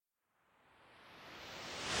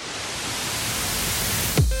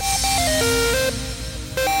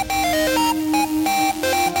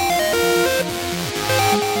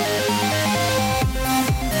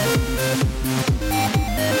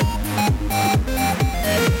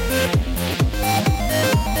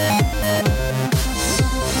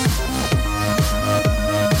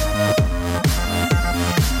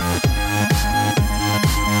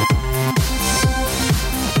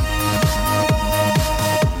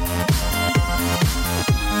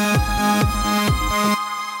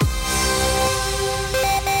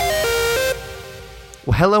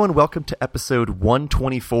Hello and welcome to episode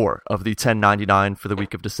 124 of the 1099 for the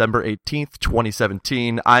week of December 18th,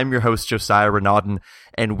 2017. I'm your host, Josiah Renaudin,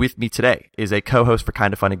 and with me today is a co-host for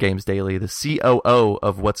Kinda Funny Games Daily, the COO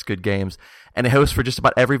of What's Good Games, and a host for just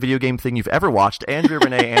about every video game thing you've ever watched, Andrea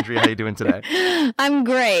Rene. Andrea, how you doing today? I'm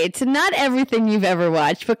great. Not everything you've ever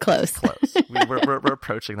watched, but close. Close. We're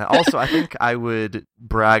approaching that. Also, I think I would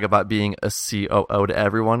brag about being a COO to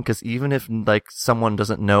everyone, because even if someone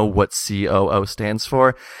doesn't know what COO stands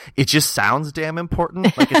for, it just sounds damn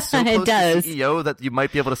important. Like it's so close It does. to CEO that you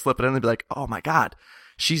might be able to slip it in and be like, oh my God,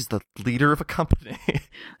 she's the leader of a company.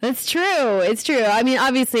 That's true. It's true. I mean,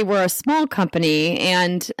 obviously, we're a small company,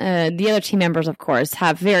 and the other team members, of course,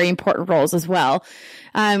 have very important roles as well.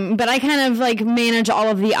 But I kind of manage all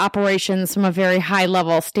of the operations from a very high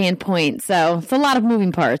level standpoint. So it's a lot of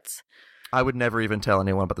moving parts. I would never even tell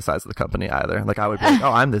anyone about the size of the company either. I would be like,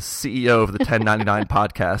 oh, I'm the CEO of the 1099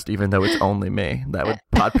 podcast, even though it's only me. That would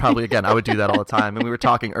probably, again, I would do that all the time. And we were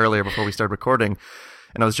talking earlier before we started recording,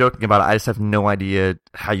 and I was joking about it. I just have no idea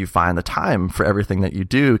how you find the time for everything that you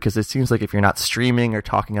do, because it seems like if you're not streaming or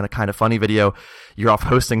talking on a Kinda Funny video, you're off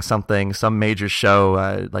hosting something, some major show.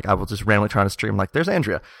 I will just randomly try to stream. There's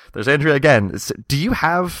Andrea. There's Andrea again. Do you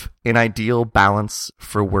have an ideal balance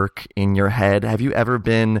for work in your head? Have you ever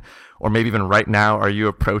been, or maybe even right now, are you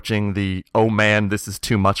approaching the, oh man, this is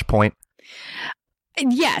too much point?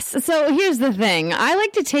 Yes. So here's the thing. I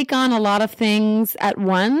like to take on a lot of things at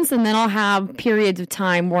once, and then I'll have periods of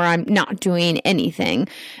time where I'm not doing anything.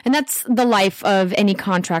 And that's the life of any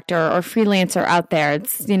contractor or freelancer out there.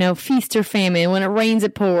 It's, feast or famine. When it rains,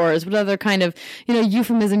 it pours. What other kind of,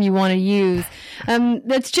 euphemism you want to use.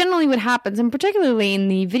 That's generally what happens. And particularly in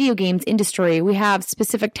the video games industry, we have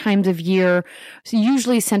specific times of year,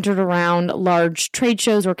 usually centered around large trade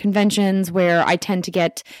shows or conventions, where I tend to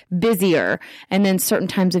get busier. And then certain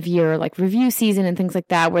times of year, like review season and things like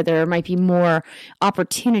that, where there might be more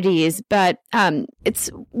opportunities. But it's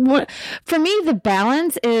for me, the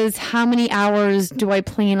balance is how many hours do I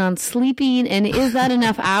plan on sleeping, and is that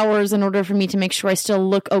enough hours in order for me to make sure I still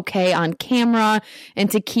look okay on camera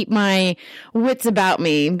and to keep my wits about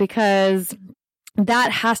me, because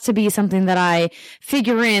that has to be something that I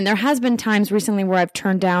figure in. There has been times recently where I've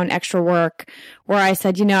turned down extra work, where I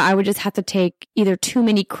said, I would just have to take either too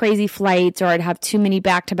many crazy flights, or I'd have too many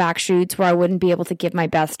back-to-back shoots where I wouldn't be able to give my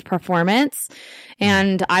best performance.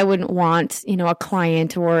 And I wouldn't want, a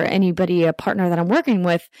client or anybody, a partner that I'm working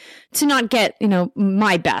with, to not get,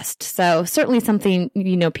 my best. So certainly something,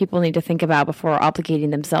 people need to think about before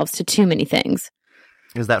obligating themselves to too many things.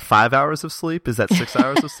 Is that 5 hours of sleep? Is that 6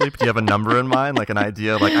 hours of sleep? Do you have a number in mind? An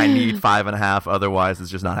idea I need 5.5, otherwise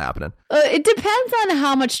it's just not happening? It depends on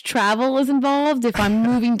how much travel is involved, if I'm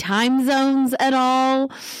moving time zones at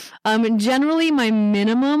all. Generally, my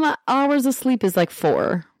minimum hours of sleep is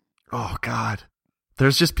 4. Oh, God.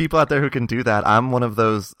 There's just people out there who can do that. I'm one of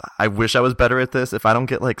those. I wish I was better at this. If I don't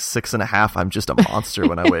get 6.5, I'm just a monster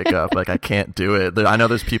when I wake up. I can't do it. I know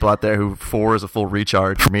there's people out there who 4 is a full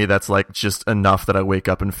recharge. For me, that's just enough that I wake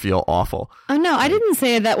up and feel awful. Oh no, I didn't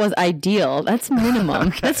say that was ideal. That's minimum.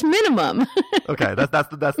 Okay. That's minimum. Okay, that's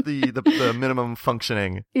the minimum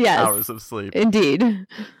functioning hours of sleep. Indeed.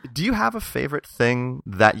 Do you have a favorite thing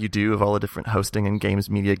that you do of all the different hosting and games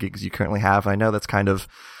media gigs you currently have? I know that's kind of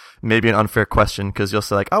maybe an unfair question, because you'll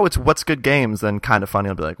say oh, it's What's Good Games, then Kinda Funny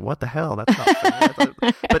I'll be like, what the hell? That's not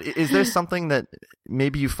funny. But is there something that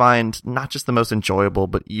maybe you find not just the most enjoyable,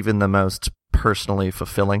 but even the most personally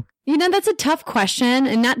fulfilling? That's a tough question,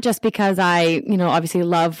 and not just because I, obviously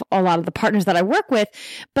love a lot of the partners that I work with,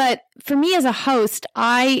 but for me as a host,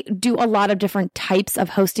 I do a lot of different types of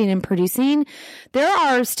hosting and producing. There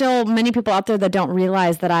are still many people out there that don't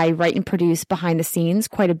realize that I write and produce behind the scenes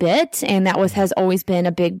quite a bit, and that has always been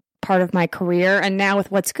a big part of my career. And now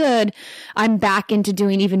with What's Good, I'm back into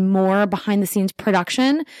doing even more behind the scenes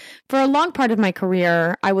production. For a long part of my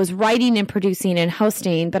career, I was writing and producing and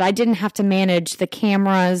hosting, but I didn't have to manage the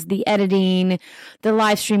cameras, the editing, the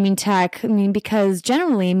live streaming tech. Because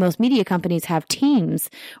generally most media companies have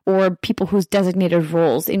teams or people whose designated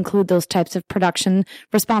roles include those types of production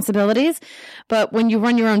responsibilities. But when you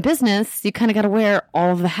run your own business, you kind of got to wear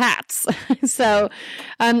all of the hats. So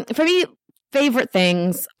for me, favorite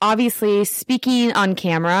things, obviously speaking on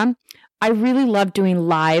camera. I really love doing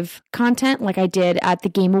live content like I did at the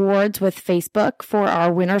Game Awards with Facebook for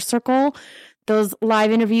our winner circle. Those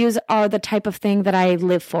live interviews are the type of thing that I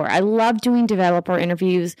live for. I love doing developer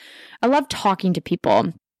interviews. I love talking to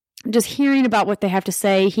people. just hearing about what they have to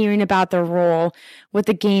say, hearing about their role, what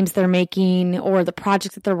the games they're making or the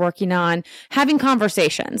projects that they're working on, having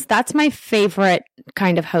conversations. That's my favorite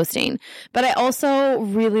kind of hosting. But I also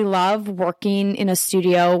really love working in a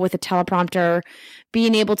studio with a teleprompter,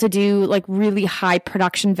 being able to do like really high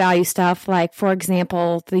production value stuff. Like, for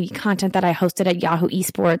example, the content that I hosted at Yahoo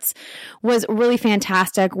Esports was really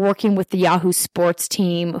fantastic, working with the Yahoo Sports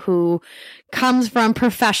team who comes from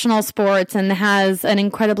professional sports and has an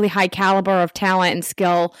incredibly high caliber of talent and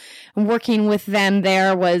skill. And working with them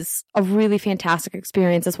there was a really fantastic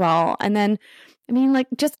experience as well. And then, I mean, like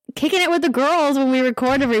just kicking it with the girls when we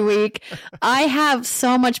record every week. I have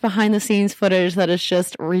so much behind the scenes footage that is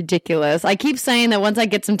just ridiculous. I keep saying that once I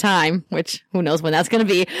get some time, which who knows when that's going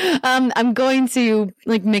to be, I'm going to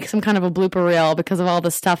like make some kind of a blooper reel because of all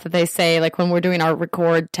the stuff that they say, like when we're doing our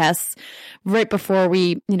record tests right before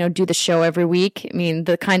we, do the show every week. I mean,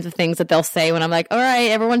 the kinds of things that they'll say when I'm like, all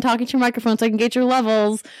right, everyone talking to your microphone so I can get your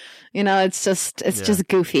levels. It's just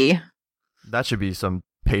goofy. That should be some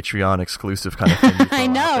Patreon exclusive kind of thing. I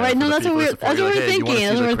know, right? No, that's what we're thinking.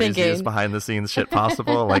 That's what we're thinking. Behind the scenes shit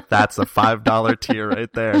possible. Like that's a $5 tier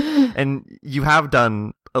right there. And you have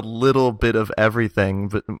done a little bit of everything,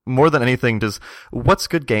 but more than anything, does What's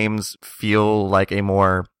Good Games feel like a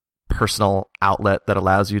more personal outlet that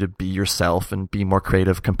allows you to be yourself and be more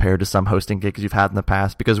creative compared to some hosting gigs you've had in the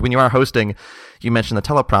past? Because when you are hosting, you mentioned the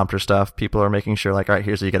teleprompter stuff, people are making sure like, all right,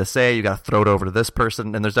 here's what you got to say, you got to throw it over to this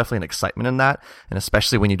person, and there's definitely an excitement in that. And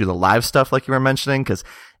especially when you do the live stuff like you were mentioning, because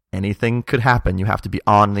anything could happen. You have to be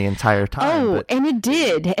on the entire time. Oh, and it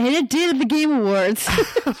did. And it did at the Game Awards.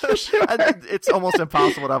 For sure. It's almost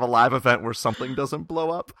impossible to have a live event where something doesn't blow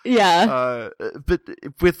up. Yeah. But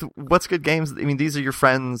with What's Good Games, I mean, these are your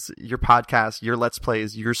friends, your podcasts, your Let's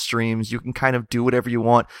Plays, your streams. You can kind of do whatever you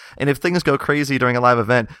want. And if things go crazy during a live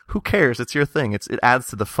event, who cares? It's your thing. It adds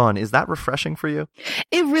to the fun. Is that refreshing for you?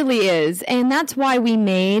 It really is. And that's why we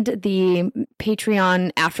made the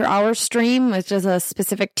Patreon After Hours stream, which is a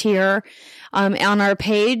specific tier on our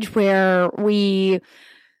page where we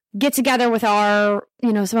get together with our,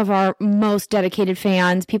 some of our most dedicated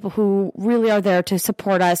fans, people who really are there to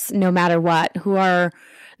support us no matter what, who are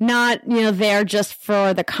not, there just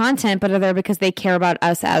for the content, but are there because they care about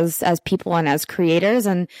us as people and as creators.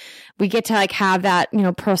 And we get to like have that,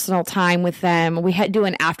 personal time with them. We do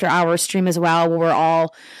an after hours stream as well, where we're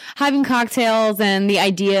all having cocktails, and the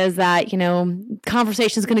idea is that,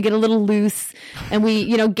 conversation is going to get a little loose, and we,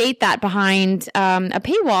 gate that behind a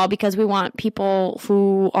paywall because we want people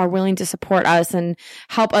who are willing to support us and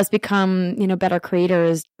help us become, better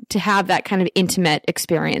creators to have that kind of intimate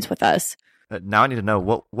experience with us. Now I need to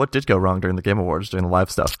know what did go wrong during the Game Awards, during the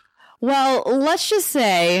live stuff. Well, let's just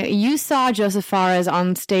say you saw Joseph Fares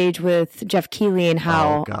on stage with Jeff Keighley and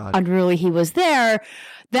how unruly he was there.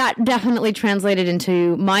 That definitely translated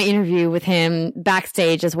into my interview with him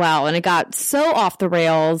backstage as well. And it got so off the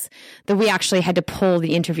rails that we actually had to pull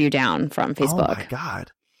the interview down from Facebook. Oh my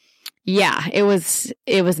God. Yeah, it was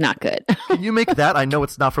not good. Can you make that? I know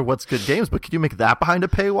it's not for What's Good Games, but can you make that behind a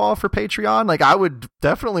paywall for Patreon? Like, I would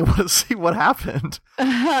definitely want to see what happened.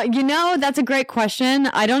 That's a great question.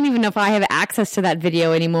 I don't even know if I have access to that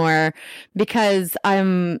video anymore because I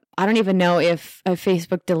don't even know if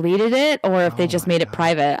Facebook deleted it or if they just made it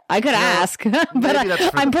private. I could ask,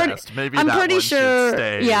 but I'm pretty sure.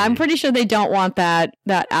 Stay. Yeah, I'm pretty sure they don't want that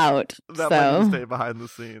out. That might stay behind the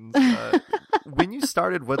scenes. When you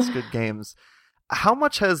started What's Good Games, how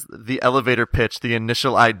much has the elevator pitch, the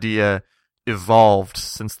initial idea, evolved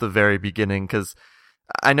since the very beginning? Because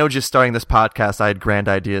I know just starting this podcast, I had grand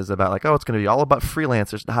ideas about like, it's going to be all about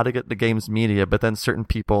freelancers and how to get the games media. But then certain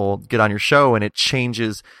people get on your show and it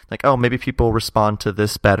changes like, maybe people respond to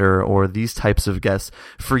this better or these types of guests.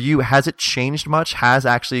 For you, has it changed much? Has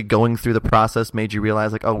actually going through the process made you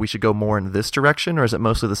realize like, we should go more in this direction, or is it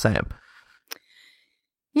mostly the same?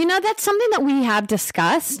 That's something that we have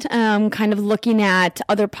discussed, kind of looking at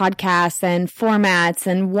other podcasts and formats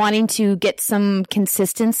and wanting to get some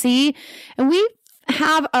consistency. And we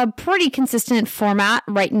have a pretty consistent format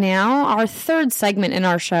right now. Our third segment in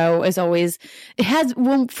our show is always,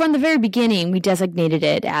 from the very beginning, we designated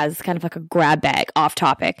it as kind of like a grab bag, off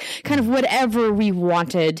topic, kind of whatever we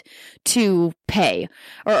wanted to pay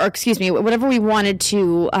or excuse me, whatever we wanted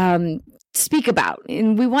to, speak about.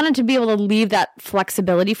 And we wanted to be able to leave that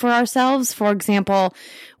flexibility for ourselves. For example,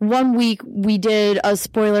 one week we did a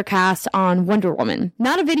spoiler cast on Wonder Woman.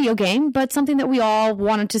 Not a video game, but something that we all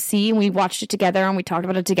wanted to see, and we watched it together and we talked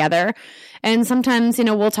about it together. And sometimes,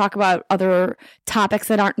 we'll talk about other topics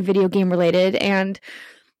that aren't video game related. And,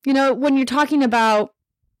 when you're talking about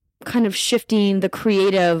kind of shifting the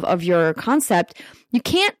creative of your concept, you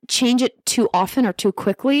can't change it too often or too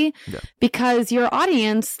quickly because your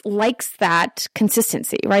audience likes that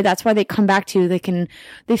consistency, right? That's why they come back to you.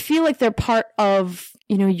 They feel like they're part of,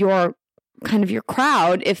 your kind of your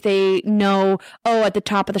crowd if they know, oh, at the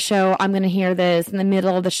top of the show, I'm going to hear this. In the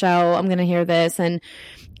middle of the show, I'm going to hear this. And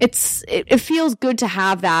it feels good to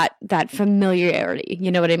have that familiarity.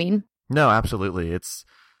 You know what I mean? No, absolutely. It's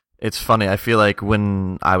funny. I feel like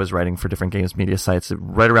when I was writing for different games media sites,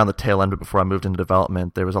 right around the tail end, but before I moved into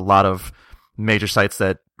development, there was a lot of major sites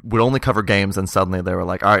that would only cover games, and suddenly they were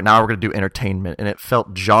like, all right, now we're going to do entertainment. And it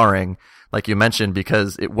felt jarring, like you mentioned,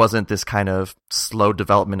 because it wasn't this kind of slow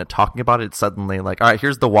development of talking about it. It's suddenly like, all right,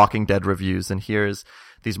 here's the Walking Dead reviews, and here's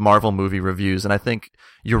these Marvel movie reviews. And I think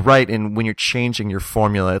you're right in when you're changing your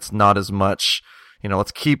formula, it's not as much,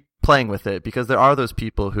 let's keep playing with it, because there are those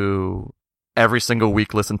people who every single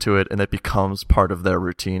week listen to it and it becomes part of their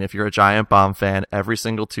routine. If you're a Giant Bomb fan, every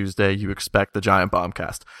single Tuesday you expect the Giant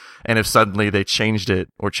Bombcast. And if suddenly they changed it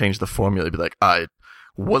or changed the formula, you'd be like, I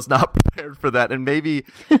was not prepared for that. And maybe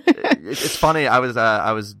it's funny. I did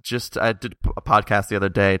a podcast the other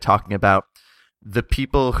day talking about the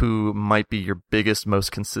people who might be your biggest,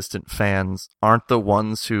 most consistent fans aren't the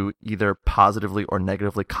ones who either positively or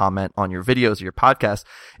negatively comment on your videos or your podcast.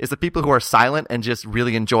 It's the people who are silent and just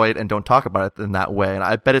really enjoy it and don't talk about it in that way. And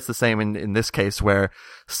I bet it's the same in this case, where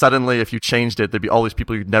suddenly if you changed it, there'd be all these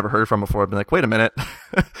people you'd never heard from before. I'd be like, wait a minute,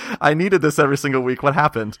 I needed this every single week. What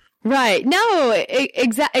happened? Right. No,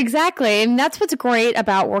 exactly. And that's what's great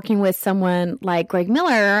about working with someone like Greg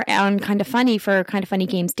Miller on Kind of Funny for Kind of Funny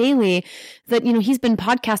Games Daily, that, he's been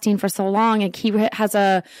podcasting for so long and he has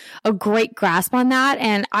a great grasp on that.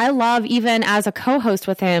 And I love, even as a co-host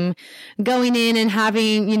with him, going in and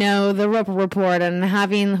having, the Roper Report and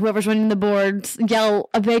having whoever's running the board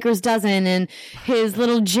yell a baker's dozen and his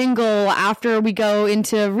little jingle after we go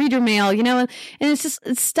into reader mail, and it's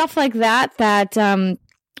stuff like that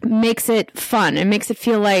makes it fun. It makes it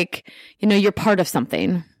feel like, you're part of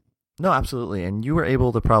something. No, absolutely. And you were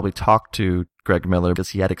able to probably talk to Greg Miller because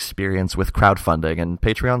he had experience with crowdfunding, and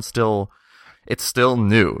Patreon's it's still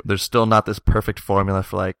new. There's still not this perfect formula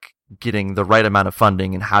for like getting the right amount of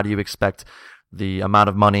funding, and how do you expect the amount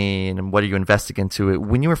of money and what are you investing into it?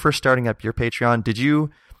 When you were first starting up your Patreon,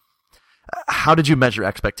 how did you measure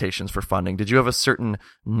expectations for funding? Did you have a certain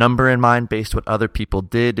number in mind based on what other people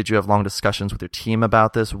did? Did you have long discussions with your team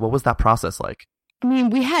about this? What was that process like? I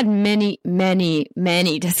mean, we had many, many,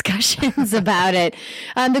 many discussions about it.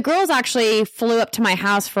 The girls actually flew up to my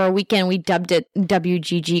house for a weekend. We dubbed it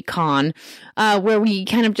WGG Con, where we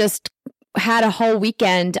kind of just had a whole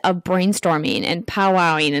weekend of brainstorming and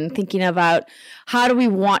powwowing and thinking about how do we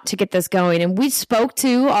want to get this going. And we spoke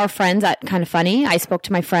to our friends at Kind of Funny. I spoke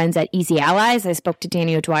to my friends at Easy Allies. I spoke to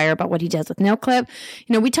Danny O'Dwyer about what he does with NoClip.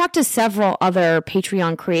 We talked to several other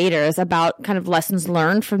Patreon creators about kind of lessons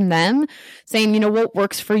learned from them, saying, what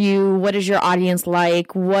works for you? What is your audience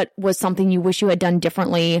like? What was something you wish you had done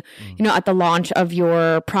differently, at the launch of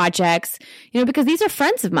your projects? Because these are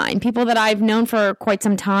friends of mine, people that I've known for quite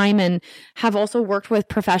some time and have also worked with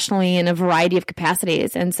professionally in a variety of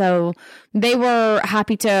capacities. And so they were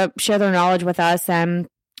happy to share their knowledge with us and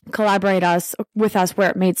collaborate with us where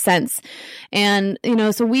it made sense. And,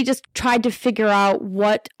 so we just tried to figure out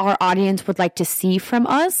what our audience would like to see from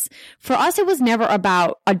us. For us, it was never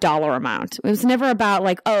about a dollar amount. It was never about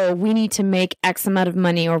like, oh, we need to make X amount of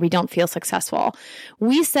money or we don't feel successful.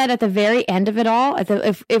 We said at the very end of it all,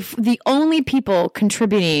 if the only people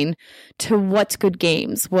contributing to What's Good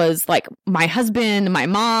Games was like my husband, my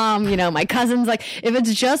mom, my cousins, like if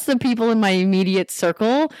it's just the people in my immediate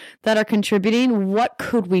circle that are contributing, what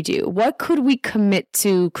could we do? What could we commit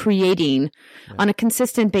to creating on a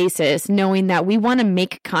consistent basis, knowing that we want to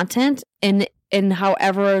make content and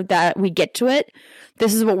however that we get to it,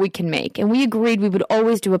 this is what we can make. And we agreed we would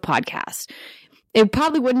always do a podcast. It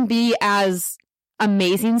probably wouldn't be as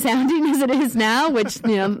amazing sounding as it is now, which,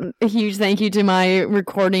 a huge thank you to my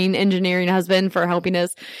recording engineering husband for helping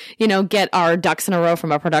us, get our ducks in a row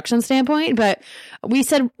from a production standpoint. But we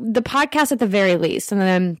said the podcast at the very least, and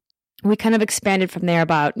then we kind of expanded from there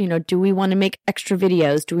about, do we want to make extra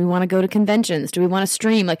videos? Do we want to go to conventions? Do we want to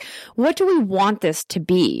stream? Like, what do we want this to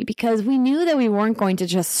be? Because we knew that we weren't going to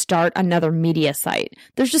just start another media site.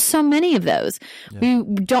 There's just so many of those. Yeah.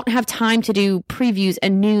 We don't have time to do previews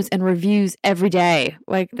and news and reviews every day.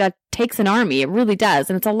 Like, that takes an army. It really does.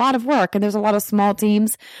 And it's a lot of work. And there's a lot of small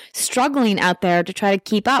teams struggling out there to try to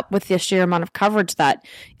keep up with the sheer amount of coverage that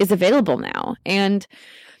is available now. And,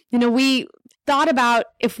 we thought about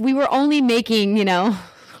if we were only making,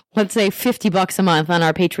 let's say $50 a month on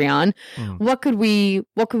our Patreon, what could we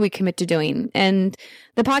commit to doing? And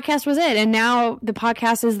the podcast was it. And now the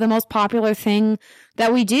podcast is the most popular thing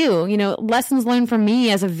that we do. You know, lessons learned from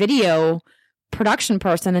me as a video production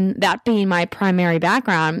person, and that being my primary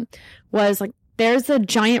background, was like, there's a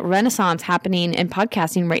giant renaissance happening in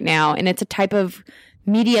podcasting right now. And it's a type of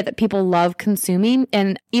media that people love consuming.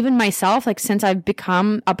 And even myself, like, since I've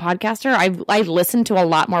become a podcaster, I've listened to a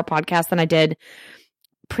lot more podcasts than I did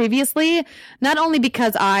previously, not only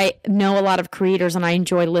because I know a lot of creators and I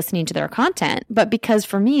enjoy listening to their content, but because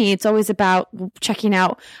for me, it's always about checking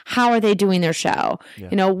out how are they doing their show? Yeah.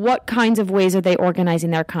 You know, what kinds of ways are they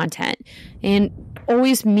organizing their content? And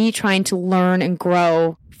always me trying to learn and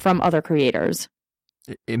grow from other creators.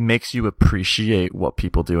 It makes you appreciate what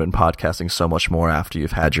people do in podcasting so much more after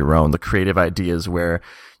you've had your own. The creative ideas where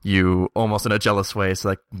you almost in a jealous way, it's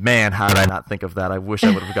like, man, how did I not think of that? I wish I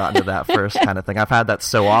would have gotten to that first kind of thing. I've had that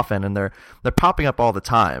so often, and they're popping up all the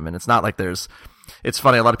time. And it's not like it's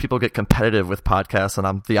funny, a lot of people get competitive with podcasts, and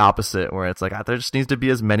I'm the opposite, where it's like, there just needs to be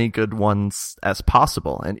as many good ones as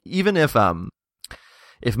possible. And even if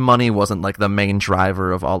money wasn't like the main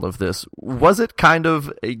driver of all of this, was it kind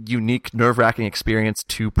of a unique, nerve-wracking experience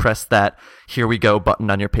to press that "here we go" button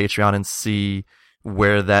on your Patreon and see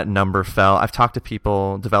where that number fell? I've talked to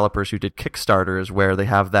people, developers who did Kickstarters, where they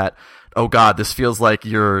have that, oh God, this feels like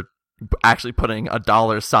you're actually putting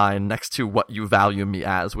a $sign next to what you value me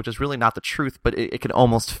as, which is really not the truth, but it can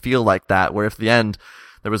almost feel like that, where if the end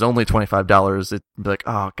there was only $25, it'd be like,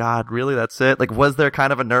 oh God, really? That's it? Like, was there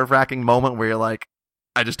kind of a nerve-wracking moment where you're like,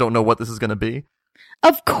 I just don't know what this is going to be?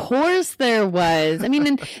 Of course there was. I mean,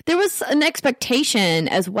 and there was an expectation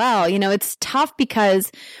as well. You know, it's tough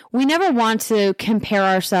because we never want to compare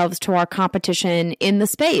ourselves to our competition in the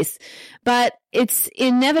space, but it's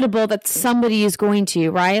inevitable that somebody is going to,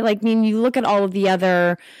 right? Like, I mean, you look at all of the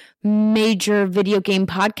other major video game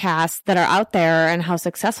podcasts that are out there and how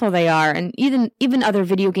successful they are, and even other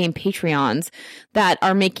video game Patreons that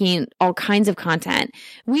are making all kinds of content.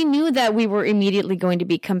 We knew that we were immediately going to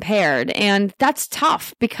be compared, and that's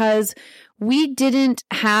tough because we didn't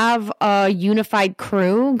have a unified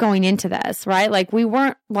crew going into this, right? Like, we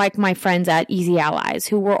weren't like my friends at Easy Allies,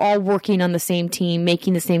 who were all working on the same team,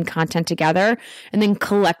 making the same content together, and then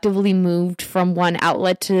collectively moved from one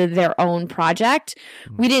outlet to their own project.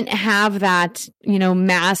 We didn't have that, you know,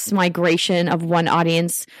 mass migration of one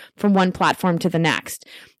audience from one platform to the next.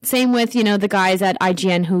 Same with, you know, the guys at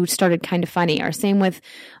IGN who started Kind of Funny, or same with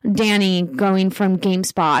Danny going from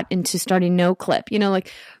GameSpot into starting NoClip. You know,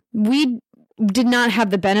 like, we did not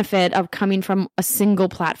have the benefit of coming from a single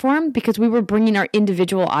platform because we were bringing our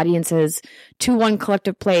individual audiences to one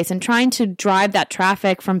collective place, and trying to drive that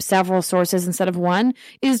traffic from several sources instead of one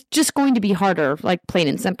is just going to be harder, like, plain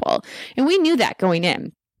and simple. And we knew that going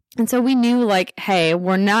in. And so we knew, like, hey,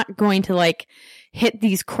 we're not going to, like, hit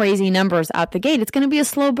these crazy numbers out the gate. It's going to be a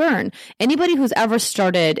slow burn. Anybody who's ever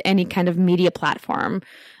started any kind of media platform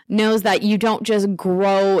knows that you don't just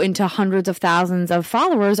grow into hundreds of thousands of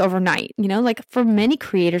followers overnight. You know, like, for many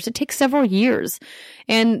creators, it takes several years.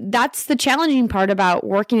 And that's the challenging part about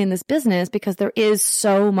working in this business, because there is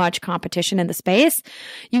so much competition in the space.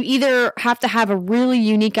 You either have to have a really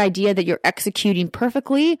unique idea that you're executing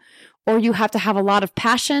perfectly, or you have to have a lot of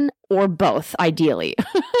passion, or both, ideally.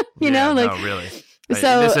 you know, like, no, really.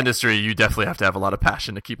 So, in this industry, you definitely have to have a lot of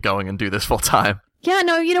passion to keep going and do this full time. Yeah,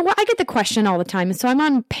 no, you know what? I get the question all the time. So I'm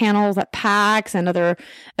on panels at PAX and other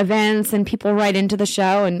events, and people write into the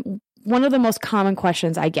show. And one of the most common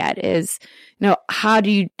questions I get is, you know, how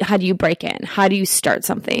do you break in? How do you start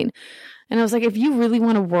something? And I was like, if you really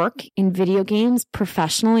want to work in video games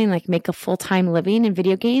professionally and, like, make a full-time living in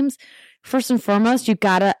video games, first and foremost, you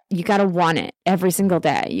gotta want it every single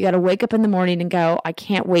day. You gotta wake up in the morning and go, I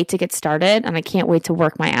can't wait to get started, and I can't wait to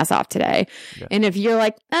work my ass off today. Yeah. And if you're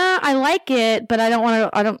like, I like it, but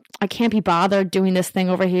I can't be bothered doing this thing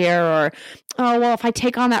over here, or, oh, well, if I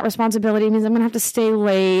take on that responsibility, it means I'm gonna have to stay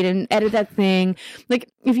late and edit that thing. Like,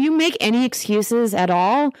 if you make any excuses at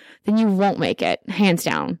all, then you won't make it, hands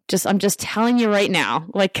down. I'm just telling you right now,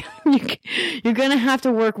 like, you're gonna have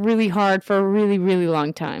to work really hard for a really, really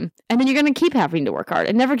long time. And then you're going to keep having to work hard.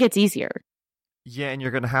 It never gets easier. Yeah, and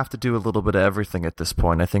you're going to have to do a little bit of everything at this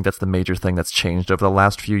point. I think that's the major thing that's changed over the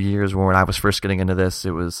last few years. When I was first getting into this,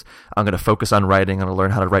 it was, I'm going to focus on writing. I'm going to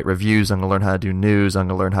learn how to write reviews. I'm going to learn how to do news. I'm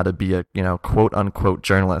going to learn how to be a, you know, quote unquote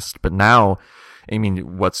journalist. But now, I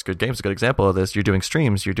mean, What's Good Games is a good example of this. You're doing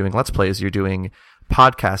streams, you're doing Let's Plays, you're doing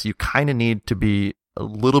podcasts. You kind of need to be a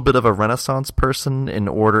little bit of a Renaissance person in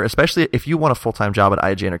order, especially if you want a full-time job at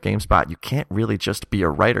IGN or GameSpot. You can't really just be a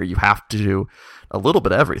writer. You have to do a little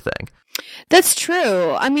bit of everything. That's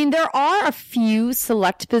true. I mean, there are a few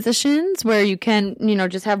select positions where you can,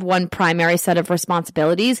 just have one primary set of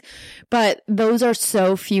responsibilities, but those are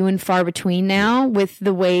so few and far between now with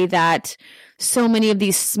the way that so many of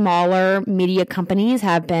these smaller media companies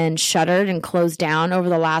have been shuttered and closed down over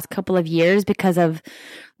the last couple of years because of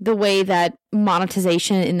the way that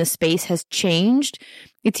monetization in the space has changed.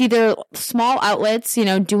 It's either small outlets,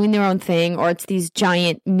 doing their own thing, or it's these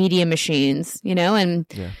giant media machines, and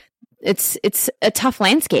it's a tough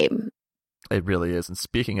landscape. It really is. And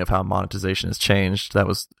speaking of how monetization has changed,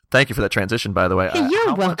 thank you for that transition, by the way.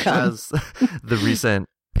 You're welcome. Much has the recent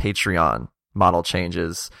Patreon model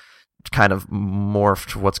changes kind of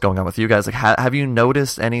morphed what's going on with you guys? Like, have you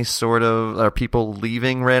noticed any sort of, are people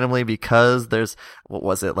leaving randomly because there's, what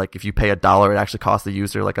was it, like if you pay $1, it actually costs the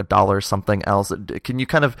user like $1 something else? Can you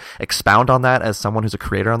kind of expound on that as someone who's a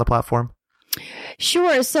creator on the platform?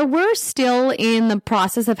 Sure. So we're still in the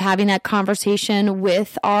process of having that conversation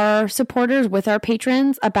with our supporters, with our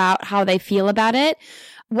patrons, about how they feel about it.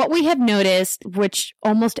 What we have noticed, which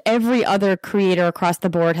almost every other creator across the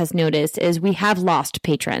board has noticed, is we have lost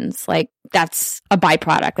patrons. Like, that's a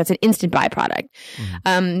byproduct. That's an instant byproduct.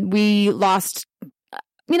 Mm-hmm. We lost,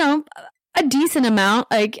 a decent amount.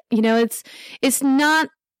 Like, it's not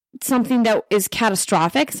something that is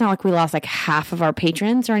catastrophic. It's not like we lost like half of our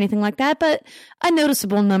patrons or anything like that, but a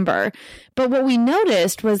noticeable number. But what we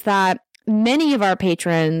noticed was that many of our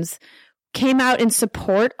patrons came out in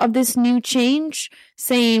support of this new change,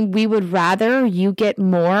 saying we would rather you get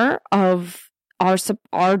more of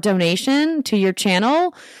our donation to your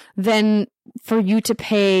channel than for you to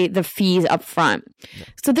pay the fees up front. Yeah.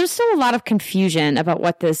 So there's still a lot of confusion about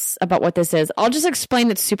what this is. I'll just explain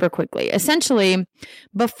it super quickly. Essentially,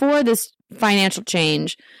 before this financial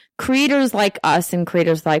change, creators like us and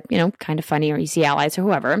creators like, Kind of Funny or Easy Allies or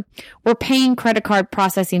whoever, were paying credit card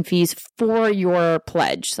processing fees for your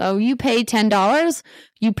pledge. So you pay $10,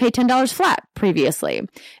 you pay $10 flat previously.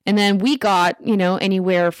 And then we got,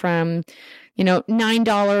 anywhere from,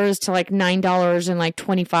 $9 to like $9 and like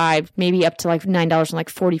 25, maybe up to like $9 and like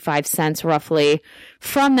 45 cents roughly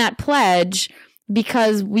from that pledge,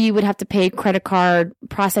 because we would have to pay credit card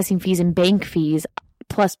processing fees and bank fees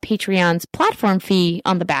plus Patreon's platform fee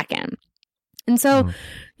on the back end. And so,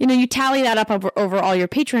 you tally that up over all your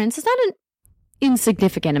patrons. It's not an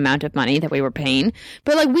insignificant amount of money that we were paying,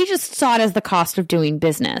 but like we just saw it as the cost of doing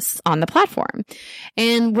business on the platform.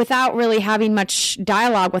 And without really having much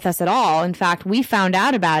dialogue with us at all, in fact, we found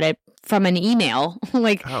out about it from an email.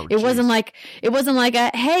 It wasn't like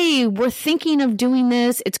a, hey, we're thinking of doing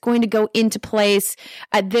this. It's going to go into place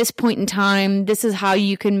at this point in time. This is how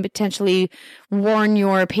you can potentially warn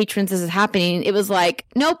your patrons this is happening. It was like,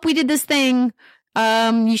 nope, we did this thing.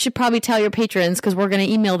 You should probably tell your patrons because we're going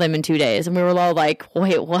to email them in 2 days. And we were all like,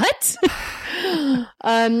 wait, what?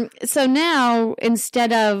 So now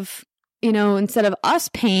instead of us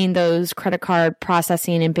paying those credit card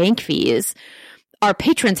processing and bank fees, our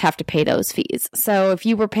patrons have to pay those fees. So if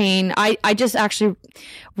you were paying, I just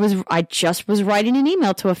was writing an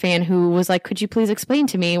email to a fan who was like, could you please explain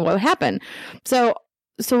to me what happened? So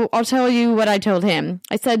I'll tell you what I told him.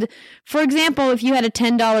 I said, for example, if you had a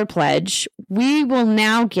 $10 pledge, we will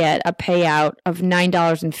now get a payout of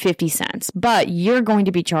 $9.50, but you're going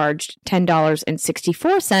to be charged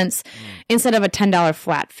 $10.64 instead of a $10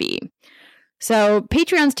 flat fee. So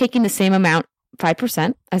Patreon's taking the same amount,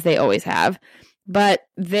 5%, as they always have, but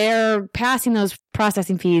they're passing those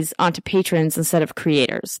processing fees onto patrons instead of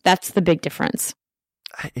creators. That's the big difference.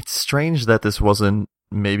 It's strange that this wasn't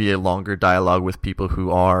maybe a longer dialogue with people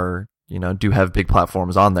who are, do have big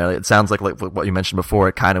platforms on there. It sounds like what you mentioned before,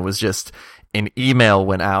 it kind of was just an email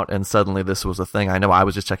went out and suddenly this was a thing. I know I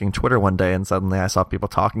was just checking Twitter one day and suddenly I saw people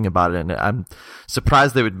talking about it, and I'm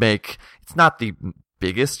surprised they would make, it's not the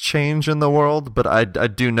biggest change in the world, but I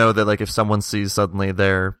do know that like if someone sees suddenly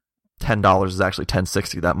their $10 is actually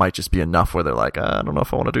 $10.60, that might just be enough where they're like, I don't know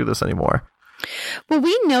if I want to do this anymore. Well,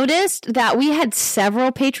 we noticed that we had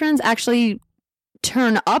several patrons actually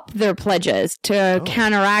turn up their pledges to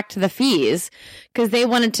counteract the fees because they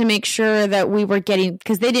wanted to make sure that we were getting,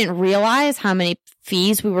 because they didn't realize how many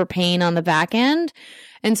fees we were paying on the back end.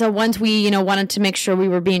 And so once we, wanted to make sure we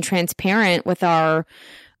were being transparent with our,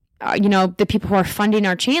 the people who are funding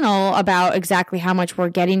our channel about exactly how much we're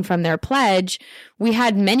getting from their pledge, we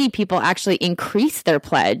had many people actually increase their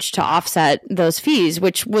pledge to offset those fees,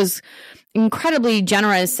 which was incredibly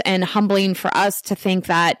generous and humbling for us to think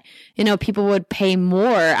that, people would pay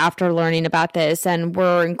more after learning about this. And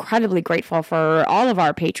we're incredibly grateful for all of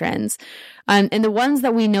our patrons. And the ones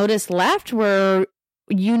that we noticed left were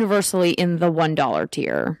universally in the $1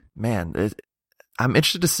 tier. Man, I'm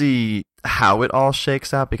interested to see how it all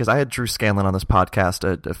shakes out, because I had Drew Scanlon on this podcast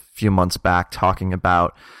a few months back talking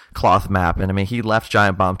about Cloth Map. And I mean, he left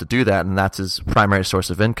Giant Bomb to do that, and that's his primary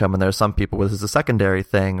source of income. And there's some people with this as a secondary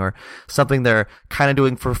thing, or something they're kind of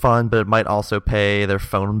doing for fun, but it might also pay their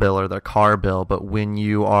phone bill or their car bill. But when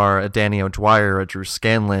you are a Danny O'Dwyer or a Drew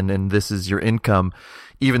Scanlon and this is your income,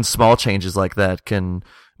 even small changes like that can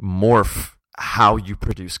morph how you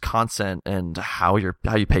produce content and how you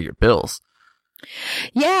pay your bills.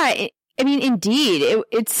 Yeah, I mean, indeed,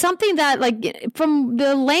 it's something that, like, from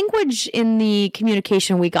the language in the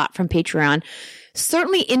communication we got from Patreon,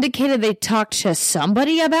 certainly indicated they talked to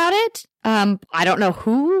somebody about it. I don't know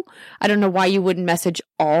who. I don't know why you wouldn't message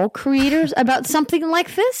all creators about something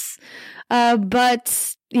like this.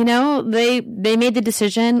 But you know, they made the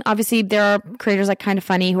decision. Obviously, there are creators like Kind of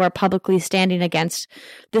Funny who are publicly standing against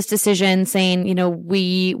this decision, saying, you know,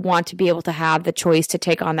 we want to be able to have the choice to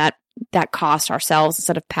take on that cost ourselves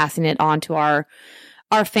instead of passing it on to our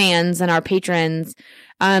fans and our patrons.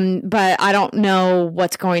 But I don't know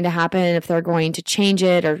what's going to happen, if they're going to change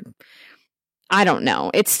it, or I don't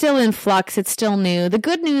know. It's still in flux. It's still new. The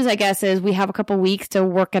good news, I guess, is we have a couple weeks to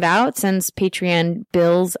work it out, since Patreon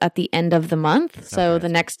bills at the end of the month. So the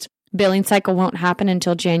next billing cycle won't happen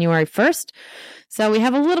until January 1st. So we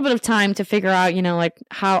have a little bit of time to figure out, you know, like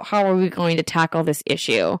how are we going to tackle this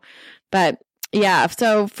issue? But yeah,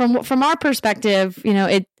 so from our perspective, you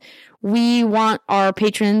know, we want our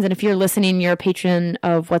patrons, and if you're listening, you're a patron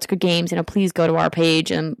of What's Good Games, you know, please go to our page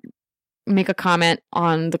and make a comment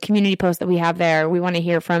on the community post that we have there. We want to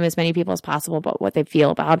hear from as many people as possible about what they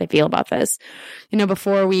feel about, how they feel about this, you know,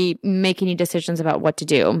 before we make any decisions about what to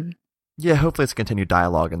do. Yeah, hopefully it's a continued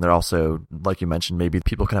dialogue, and they're also, like you mentioned, maybe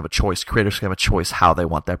people can have a choice, creators can have a choice how they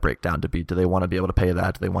want that breakdown to be. Do they want to be able to pay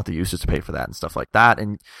that? Do they want the users to pay for that and stuff like that?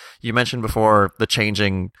 And you mentioned before the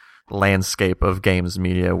changing landscape of games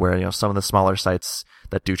media, where, you know, some of the smaller sites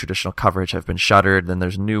that do traditional coverage have been shuttered, then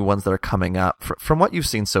there's new ones that are coming up. From what you've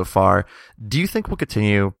seen so far, do you think we'll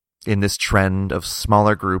continue in this trend of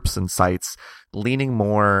smaller groups and sites leaning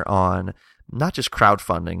more on not just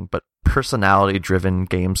crowdfunding, but personality-driven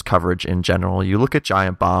games coverage in general? You look at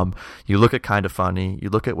Giant Bomb, you look at Kind of Funny, you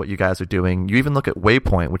look at what you guys are doing, you even look at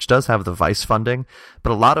Waypoint, which does have the Vice funding,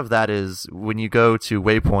 but a lot of that is, when you go to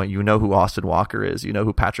Waypoint, you know who Austin Walker is, you know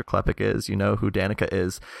who Patrick Klepek is, you know who Danica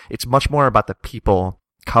is. It's much more about the people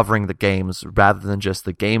covering the games rather than just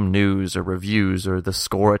the game news or reviews or the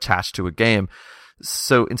score attached to a game.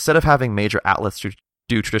 So instead of having major outlets to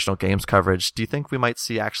do traditional games coverage, do you think we might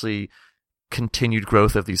see actually continued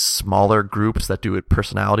growth of these smaller groups that do it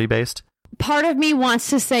personality based? Part of me wants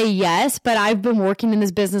to say yes, but I've been working in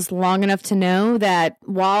this business long enough to know that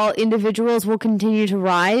while individuals will continue to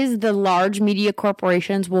rise, the large media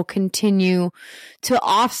corporations will continue to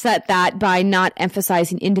offset that by not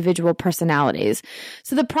emphasizing individual personalities.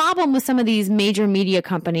 So the problem with some of these major media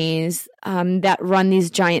companies that run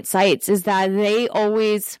these giant sites is that they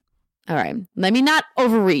always, all right, let me not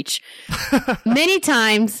overreach. Many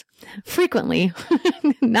times, frequently,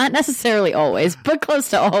 not necessarily always, but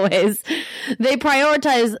close to always, they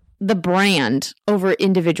prioritize the brand over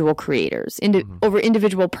individual creators, over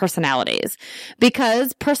individual personalities,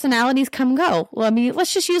 because personalities come and go. Well, I mean,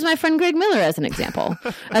 let's just use my friend Greg Miller as an example,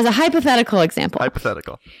 as a hypothetical example.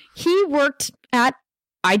 Hypothetical. He worked at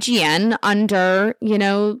IGN under, you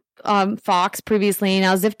know, Fox previously,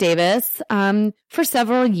 now Ziff Davis, for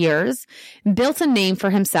several years, built a name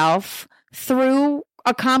for himself through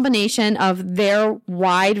a combination of their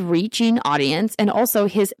wide-reaching audience and also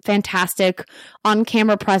his fantastic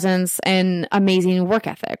on-camera presence and amazing work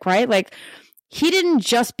ethic, right? Like, he didn't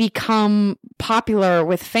just become popular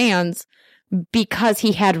with fans because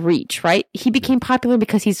he had reach, right? He became popular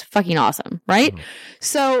because he's fucking awesome, right?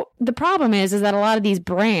 So the problem is that a lot of these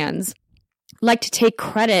brands like to take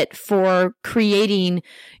credit for creating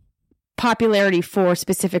popularity for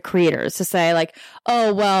specific creators, to say like,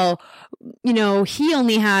 oh, well, you know, he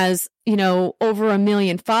only has, you know, over 1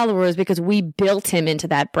 million followers because we built him into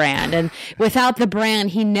that brand. And without the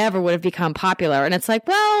brand, he never would have become popular. And it's like,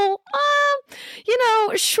 well, you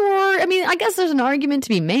know, sure. I mean, I guess there's an argument to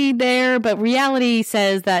be made there, but reality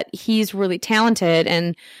says that he's really talented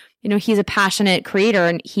and, you know, he's a passionate creator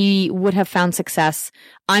and he would have found success,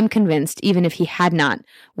 I'm convinced, even if he had not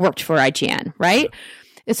worked for IGN, right?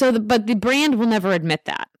 So, but the brand will never admit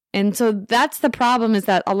that. And so that's the problem, is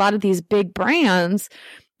that a lot of these big brands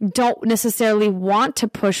don't necessarily want to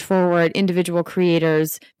push forward individual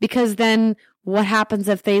creators, because then what happens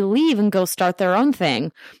if they leave and go start their own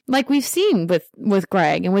thing? Like we've seen with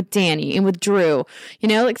Greg and with Danny and with Drew,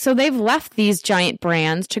 so they've left these giant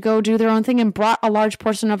brands to go do their own thing and brought a large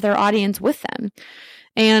portion of their audience with them.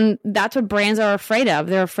 And that's what brands are afraid of.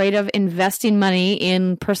 They're afraid of investing money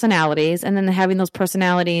in personalities and then having those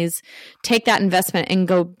personalities take that investment and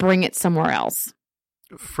go bring it somewhere else.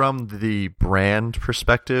 From the brand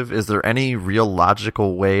perspective, is there any real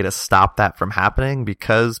logical way to stop that from happening?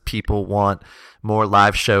 Because people want more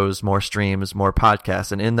live shows, more streams, more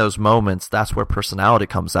podcasts. And in those moments, that's where personality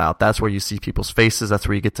comes out. That's where you see people's faces. That's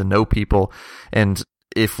where you get to know people. And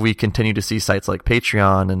if we continue to see sites like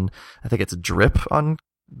Patreon, and I think it's Drip on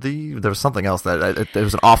there was something else that it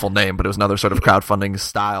was an awful name, but it was another sort of crowdfunding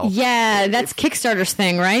style. Yeah, that's Kickstarter's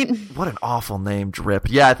thing, right? What an awful name, Drip.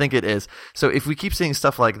 Yeah, I think it is. So if we keep seeing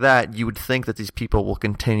stuff like that, you would think that these people will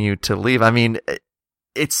continue to leave. I mean,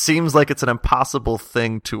 it seems like it's an impossible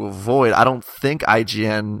thing to avoid. I don't think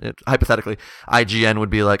hypothetically, IGN would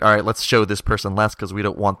be like, all right, let's show this person less because we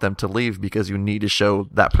don't want them to leave, because you need to show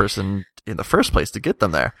that person in the first place to get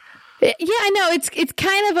them there. Yeah, I know. It's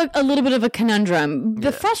kind of a little bit of a conundrum.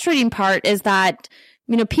 The frustrating part is that,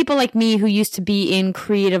 people like me who used to be in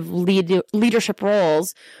creative leadership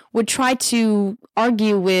roles would try to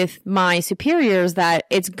argue with my superiors that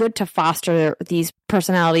it's good to foster these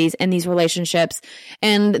personalities and these relationships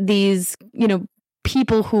and these,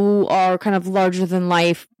 people who are kind of larger than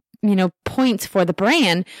life, points for the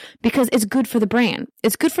brand, because it's good for the brand.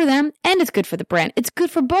 It's good for them and it's good for the brand. It's good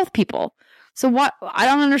for both people. So I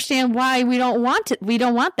don't understand why we don't want it. We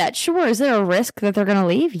don't want that. Sure. Is there a risk that they're going to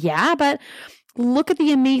leave? Yeah. But look at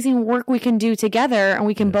the amazing work we can do together, and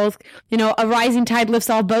we can both, a rising tide lifts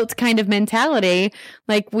all boats kind of mentality.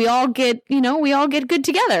 Like we all get good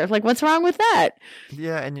together. Like what's wrong with that?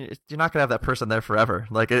 Yeah. And you're not going to have that person there forever.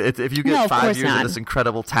 Like if you get 5 years of this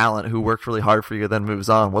incredible talent who worked really hard for you, then moves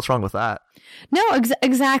on, what's wrong with that? No,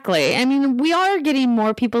 exactly. I mean, we are getting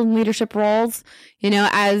more people in leadership roles,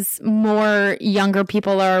 as more younger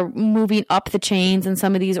people are moving up the chains in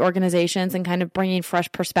some of these organizations and kind of bringing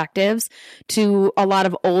fresh perspectives to a lot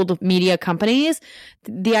of old media companies.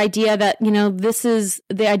 The idea that, this is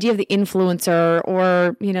the idea of the influencer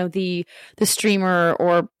or, the streamer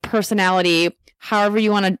or personality, however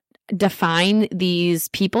you want to define these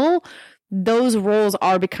people. Those roles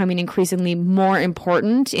are becoming increasingly more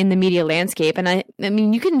important in the media landscape. And I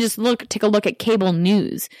mean, you can just take a look at cable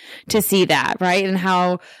news to see that, right? And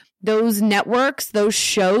how those networks, those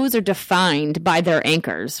shows are defined by their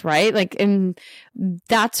anchors, right? Like, and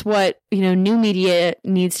that's what, new media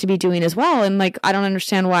needs to be doing as well. And I don't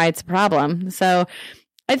understand why it's a problem. So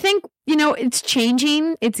I think, it's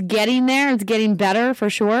changing. It's getting there. It's getting better for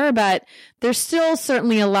sure. But there's still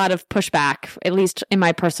certainly a lot of pushback, at least in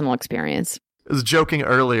my personal experience. I was joking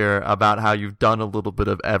earlier about how you've done a little bit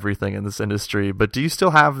of everything in this industry, but do you still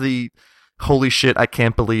have the holy shit, I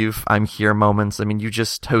can't believe I'm here moments? I mean, you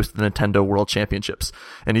just hosted the Nintendo World Championships.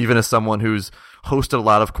 And even as someone who's hosted a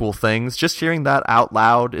lot of cool things, just hearing that out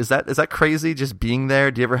loud, is that crazy just being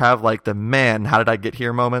there? Do you ever have the man, how did I get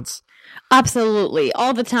here moments? Absolutely.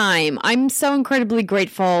 All the time. I'm so incredibly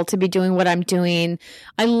grateful to be doing what I'm doing.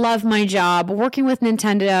 I love my job. Working with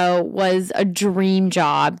Nintendo was a dream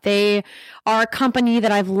job. They are a company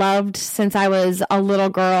that I've loved since I was a little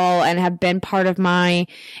girl and have been part of my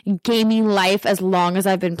gaming life as long as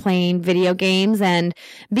I've been playing video games, and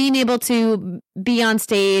being able to be on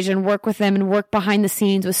stage and work with them and work behind the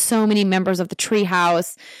scenes with so many members of the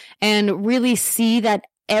Treehouse and really see that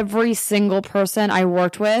every single person I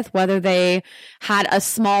worked with, whether they had a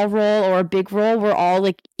small role or a big role, were all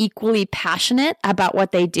equally passionate about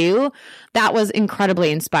what they do. That was incredibly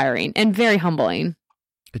inspiring and very humbling.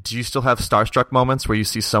 Do you still have starstruck moments where you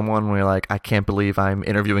see someone where you're like, I can't believe I'm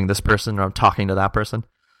interviewing this person or I'm talking to that person?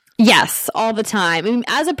 Yes, all the time. I mean,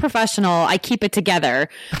 as a professional, I keep it together,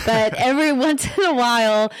 but every once in a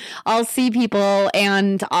while, I'll see people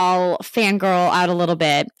and I'll fangirl out a little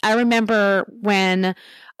bit. I remember when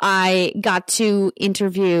I got to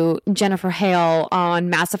interview Jennifer Hale on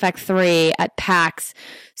Mass Effect 3 at PAX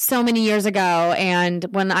so many years ago. And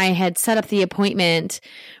when I had set up the appointment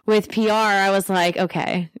with PR, I was like,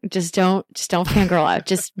 okay, just don't fangirl out.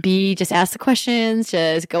 Just ask the questions,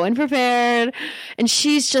 just go in prepared. And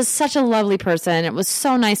she's just such a lovely person. It was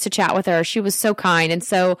so nice to chat with her. She was so kind and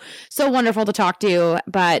so wonderful to talk to.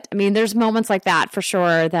 But I mean, there's moments like that for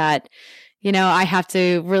sure that, I have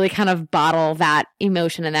to really kind of bottle that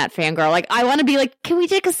emotion and that fangirl. Like, I want to be like, can we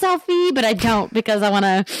take a selfie? But I don't, because I want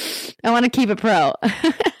to keep it pro.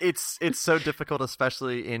 It's so difficult,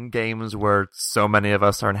 especially in games where so many of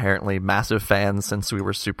us are inherently massive fans since we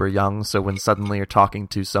were super young. So when suddenly you're talking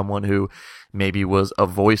to someone who maybe was a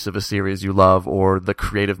voice of a series you love, or the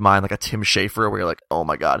creative mind, like a Tim Schafer, where you're like, oh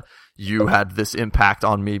my God, you had this impact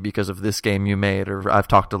on me because of this game you made. Or I've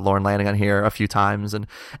talked to Lauren Lanning on here a few times, and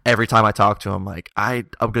every time I talk to him, like, I'm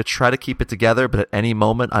going to try to keep it together, but at any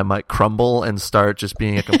moment I might crumble and start just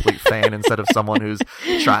being a complete fan instead of someone who's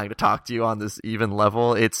trying to talk to you on this even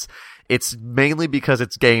level. It's mainly because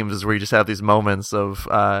it's games where you just have these moments of,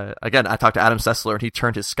 again, I talked to Adam Sessler and he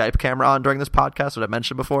turned his Skype camera on during this podcast, what I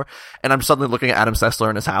mentioned before, and I'm suddenly looking at Adam Sessler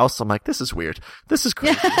in his house. I'm like, this is weird. This is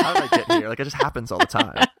crazy. How did I get here? Like, it just happens all the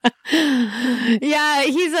time. Yeah,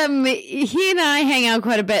 he and I hang out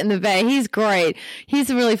quite a bit in the Bay. He's great. He's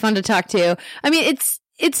really fun to talk to. I mean, it's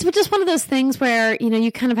just one of those things where,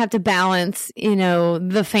 you kind of have to balance,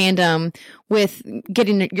 the fandom with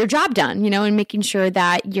getting your job done, and making sure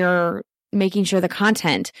that the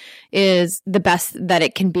content is the best that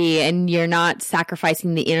it can be, and you're not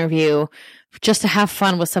sacrificing the interview just to have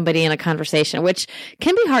fun with somebody in a conversation, which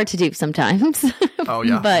can be hard to do sometimes. Oh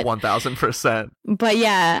yeah, 1000%. But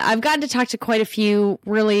yeah, I've gotten to talk to quite a few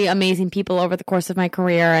really amazing people over the course of my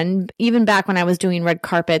career, and even back when I was doing red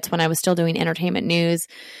carpets, when I was still doing entertainment news.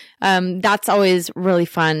 That's always really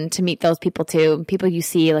fun to meet those people too. People you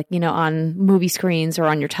see like, on movie screens or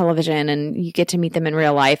on your television, and you get to meet them in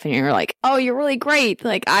real life, and you're like, oh, you're really great.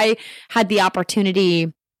 Like, I had the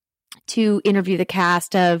opportunity to interview the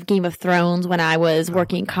cast of Game of Thrones when I was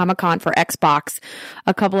working Comic-Con for Xbox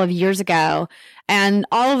a couple of years ago. And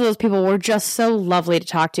all of those people were just so lovely to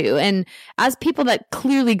talk to. And as people that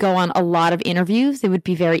clearly go on a lot of interviews, it would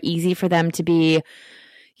be very easy for them to be,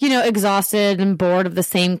 exhausted and bored of the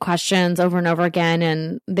same questions over and over again.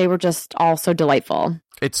 And they were just all so delightful.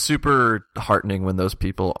 It's super heartening when those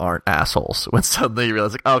people aren't assholes. When suddenly you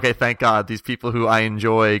realize, like, oh, okay, thank God, these people who I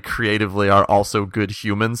enjoy creatively are also good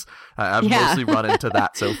humans. I've mostly run into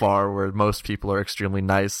that so far, where most people are extremely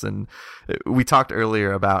nice. And we talked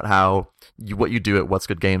earlier about how what you do at What's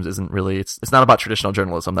Good Games isn't really, it's not about traditional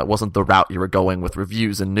journalism. That wasn't the route you were going with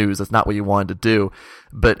reviews and news. That's not what you wanted to do.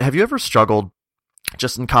 But have you ever struggled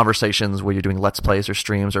just in conversations where you're doing Let's Plays or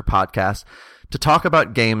streams or podcasts to talk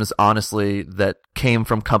about games honestly that came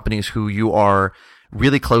from companies who you are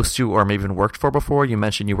really close to or maybe even worked for before? You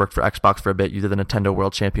mentioned you worked for Xbox for a bit. You did the Nintendo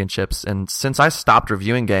World Championships. And since I stopped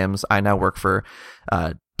reviewing games, I now work for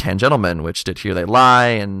 10 Gentlemen, which did Here They Lie,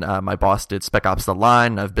 and my boss did Spec Ops The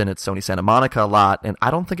Line. I've been at Sony Santa Monica a lot, and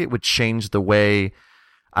I don't think it would change the way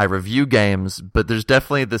I review games, but there's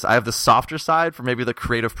definitely I have the softer side for maybe the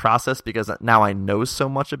creative process because now I know so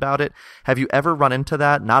much about it. Have you ever run into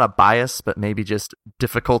that? Not a bias, but maybe just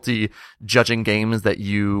difficulty judging games that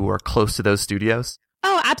you are close to those studios?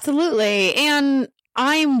 Oh, absolutely. And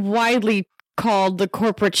I'm widely called the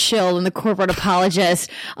corporate shill and the corporate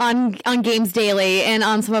apologist on Games Daily and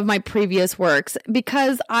on some of my previous works,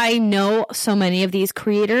 because I know so many of these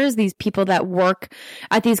creators, these people that work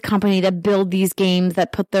at these companies that build these games,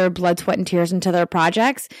 that put their blood, sweat, and tears into their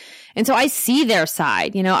projects. And so I see their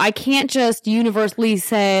side. I can't just universally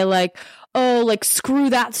say like, oh, like, screw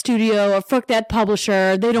that studio or fuck that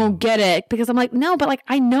publisher, they don't get it. Because I'm like, no, but like,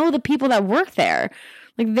 I know the people that work there.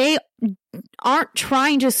 Like, they aren't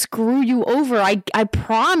trying to screw you over. I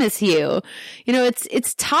promise you.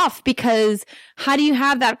 It's tough, because how do you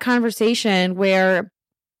have that conversation where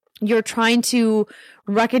you're trying to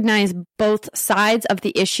recognize both sides of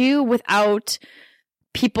the issue without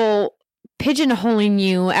people pigeonholing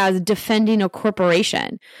you as defending a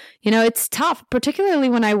corporation? It's tough, particularly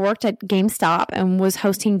when I worked at GameStop and was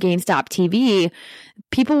hosting GameStop TV.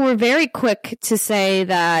 People were very quick to say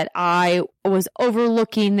that I was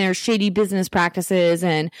overlooking their shady business practices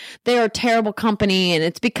and they're a terrible company, and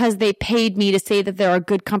it's because they paid me to say that they're a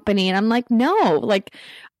good company. And I'm like, no, like,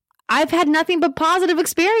 I've had nothing but positive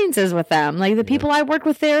experiences with them. Like, the people I work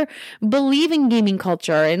with there believe in gaming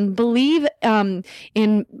culture and believe in,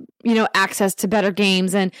 access to better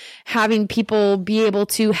games and having people be able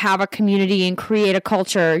to have a community and create a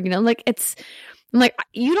culture. I'm like,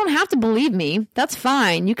 you don't have to believe me. That's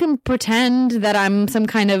fine. You can pretend that I'm some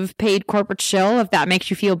kind of paid corporate shill if that makes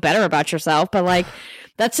you feel better about yourself. But like,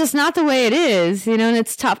 that's just not the way it is, and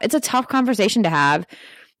it's tough. It's a tough conversation to have,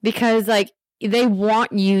 because like, they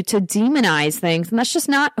want you to demonize things, and that's just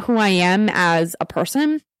not who I am as a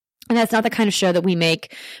person. And that's not the kind of show that we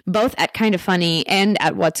make, both at Kind of Funny and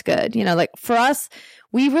at What's Good. You know, like for us,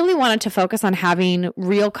 we really wanted to focus on having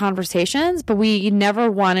real conversations, but we never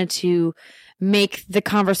wanted to make the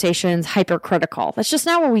conversations hypercritical. That's just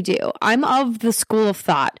not what we do. I'm of the school of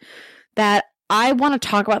thought that I want to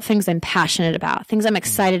talk about things I'm passionate about, things I'm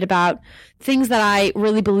excited about, things that I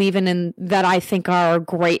really believe in and that I think are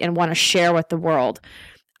great and want to share with the world.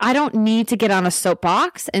 I don't need to get on a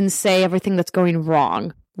soapbox and say everything that's going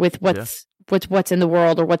wrong with what's in the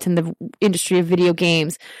world or what's in the industry of video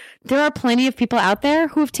games. There are plenty of people out there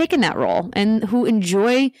who have taken that role and who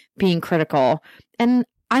enjoy being critical. And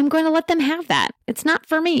I'm going to let them have that. It's not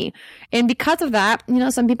for me. And because of that, you know,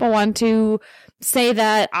 some people want to say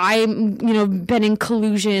that I'm, you know, been in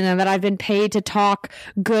collusion and that I've been paid to talk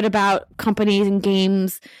good about companies and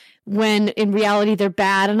games when in reality they're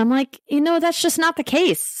bad. And I'm like, you know, that's just not the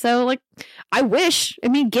case. So like, I wish, I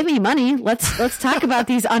mean, give me money. Let's talk about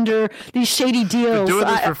these shady deals. Been doing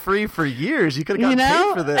this for free for years. You could have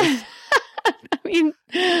gotten paid for this. I mean,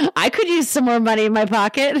 I could use some more money in my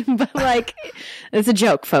pocket, but like, it's a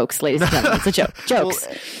joke, folks, ladies and gentlemen. It's a joke. Jokes.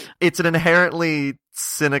 Well, it's an inherently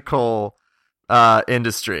cynical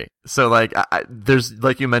industry. So like, there's,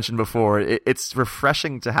 like you mentioned before, it's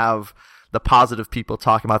refreshing to have the positive people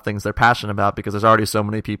talking about things they're passionate about, because there's already so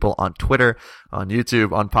many people on Twitter, on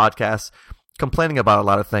YouTube, on podcasts complaining about a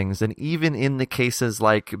lot of things. And even in the cases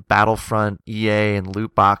like Battlefront, EA, and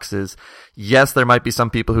loot boxes, yes, there might be some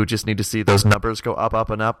people who just need to see those numbers go up, up,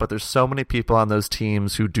 and up, but there's so many people on those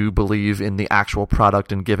teams who do believe in the actual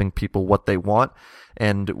product and giving people what they want.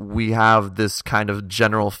 And we have this kind of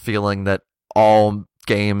general feeling that all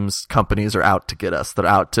games companies are out to get us. They're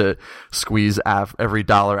out to squeeze every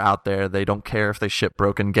dollar out there. They don't care if they ship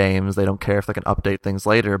broken games. They don't care if they can update things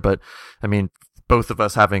later. But I mean, both of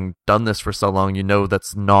us having done this for so long, you know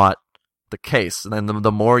that's not the case. And then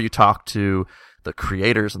the more you talk to the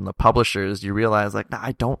creators and the publishers, you realize like,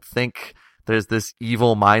 I don't think there's this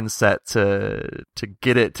evil mindset to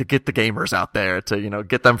get the gamers out there, to, you know,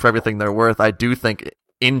 get them for everything they're worth. I do think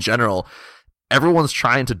in general, everyone's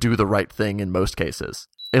trying to do the right thing in most cases.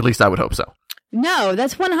 At least I would hope so. No,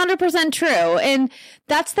 that's 100% true. And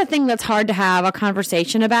that's the thing that's hard to have a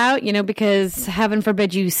conversation about, you know, because heaven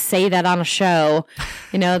forbid you say that on a show,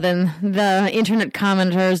 you know, then the internet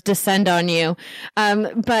commenters descend on you.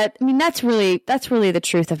 But I mean, that's really the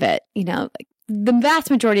truth of it. You know, like, the vast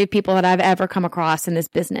majority of people that I've ever come across in this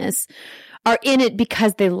business are in it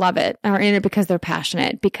because they love it, are in it because they're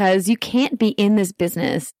passionate, because you can't be in this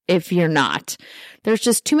business if you're not. There's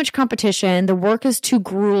just too much competition. The work is too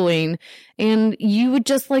grueling, and you would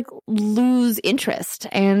just like lose interest.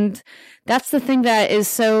 And that's the thing that is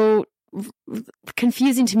so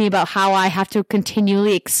confusing to me about how I have to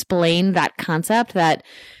continually explain that concept that,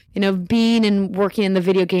 you know, being and working in the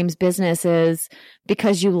video games business is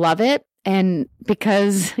because you love it. And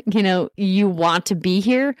because, you know, you want to be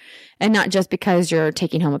here and not just because you're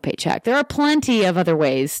taking home a paycheck. There are plenty of other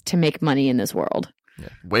ways to make money in this world. Yeah,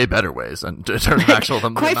 way better ways. And in terms of actual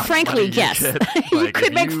quite frankly, yes. You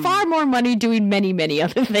could make far more money doing many, many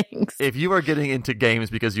other things. If you are getting into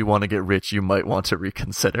games because you want to get rich, you might want to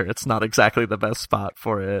reconsider. It's not exactly the best spot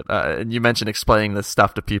for it. And you mentioned explaining this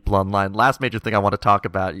stuff to people online. Last major thing I want to talk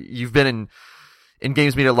about, you've been in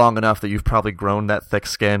games media long enough that you've probably grown that thick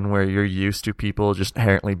skin where you're used to people just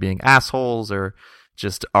inherently being assholes or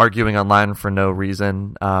just arguing online for no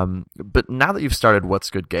reason. But now that you've started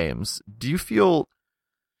What's Good Games, do you feel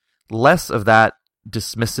less of that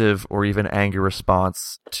dismissive or even angry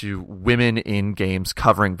response to women in games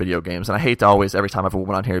covering video games? And I hate to always, every time I have a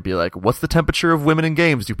woman on here, be like, what's the temperature of women in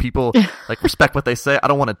games? Do people like respect what they say? I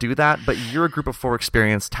don't want to do that, but you're a group of 4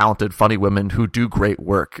 experienced, talented, funny women who do great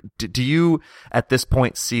work. Do you at this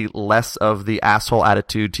point see less of the asshole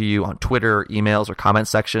attitude to you on Twitter, emails, or comment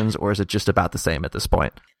sections, or is it just about the same at this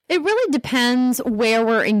point? It really depends where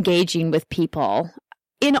we're engaging with people.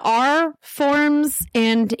 In our forums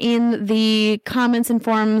and in the comments and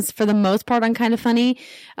forums, for the most part on Kind of Funny,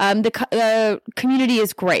 the community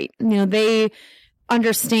is great. You know, they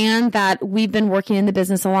understand that we've been working in the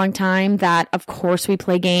business a long time, that of course we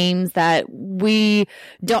play games, that we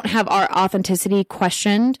don't have our authenticity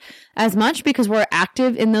questioned as much because we're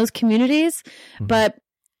active in those communities. Mm-hmm. But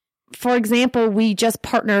for example, we just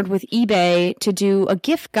partnered with eBay to do a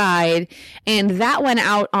gift guide, and that went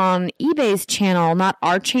out on eBay's channel, not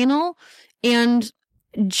our channel. And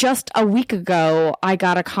just a week ago, I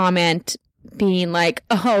got a comment being like,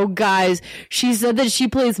 oh, guys, she said that she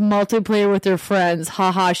plays multiplayer with her friends.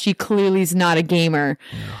 Haha, she clearly is not a gamer.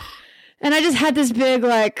 Yeah. And I just had this big,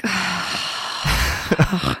 like,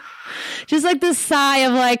 just like this sigh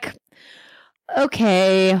of like,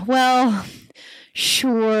 okay, well,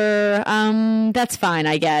 sure. That's fine,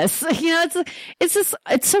 I guess.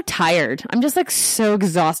 It's so tired. I'm just like so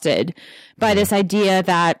exhausted by this idea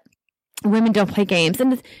that women don't play games.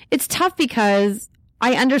 And it's tough because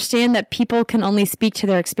I understand that people can only speak to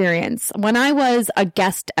their experience. When I was a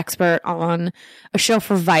guest expert on a show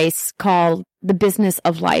for Vice called The Business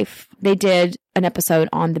of Life, they did an episode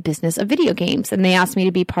on the business of video games, and they asked me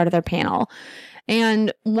to be part of their panel.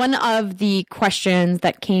 And one of the questions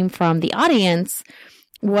that came from the audience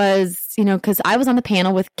was, because I was on the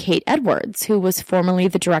panel with Kate Edwards, who was formerly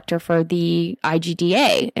the director for the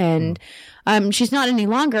IGDA. And she's not any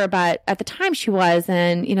longer, but at the time she was.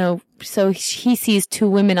 And, so he sees two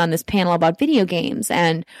women on this panel about video games.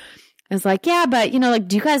 And I was like, yeah, but,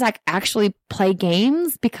 do you guys actually play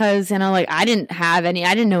games? Because, I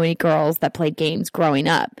didn't know any girls that played games growing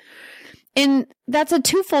up. And that's a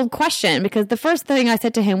twofold question, because the first thing I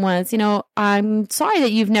said to him was, I'm sorry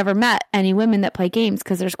that you've never met any women that play games,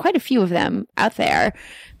 because there's quite a few of them out there,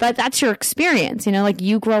 but that's your experience.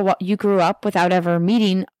 You grew up without ever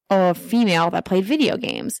meeting a female that played video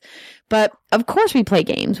games. But of course we play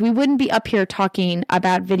games. We wouldn't be up here talking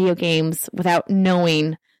about video games without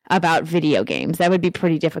knowing about video games. That would be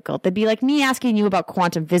pretty difficult. That'd be like me asking you about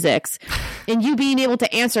quantum physics and you being able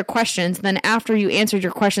to answer questions. Then after you answered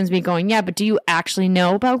your questions, me going, yeah, but do you actually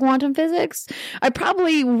know about quantum physics? I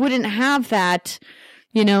probably wouldn't have that,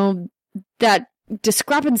 that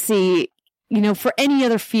discrepancy, for any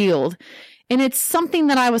other field. And it's something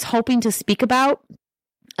that I was hoping to speak about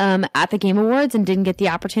at the Game Awards and didn't get the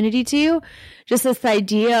opportunity to. Just this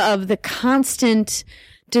idea of the constant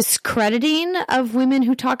discrediting of women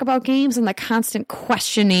who talk about games and the constant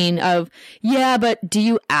questioning of, yeah, but do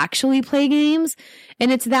you actually play games?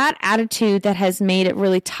 And it's that attitude that has made it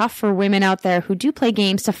really tough for women out there who do play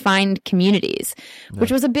games to find communities, which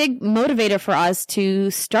was a big motivator for us to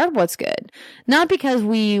start What's Good. Not because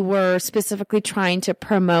we were specifically trying to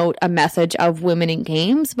promote a message of women in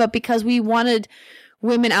games, but because we wanted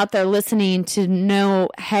women out there listening to know,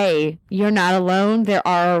 hey, you're not alone. There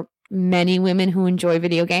are many women who enjoy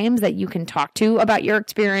video games that you can talk to about your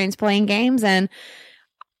experience playing games. And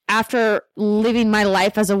after living my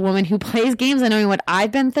life as a woman who plays games and knowing what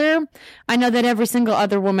I've been through, I know that every single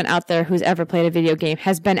other woman out there who's ever played a video game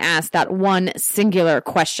has been asked that one singular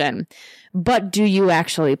question. But do you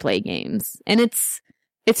actually play games? And it's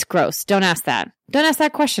gross. Don't ask that. Don't ask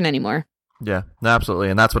that question anymore. Yeah, absolutely.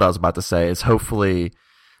 And that's what I was about to say is hopefully,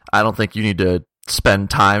 I don't think you need to spend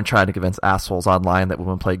time trying to convince assholes online that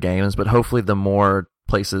women play games, but hopefully the more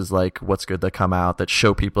places like What's Good that come out that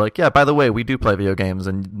show people like, yeah, by the way, we do play video games,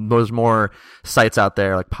 and there's more sites out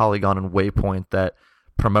there like Polygon and Waypoint that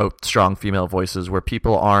promote strong female voices where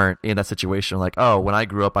people aren't in a situation like, oh, when I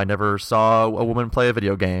grew up, I never saw a woman play a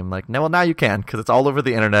video game. Like, no, well, now you can, because it's all over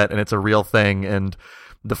the internet and it's a real thing. And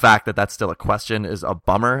the fact that that's still a question is a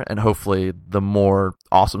bummer, and hopefully the more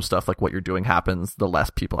awesome stuff like what you're doing happens, the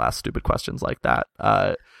less people ask stupid questions like that.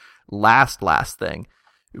 Last thing,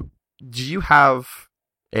 do you have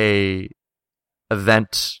a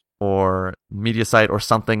event or media site or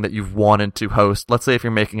something that you've wanted to host? Let's say if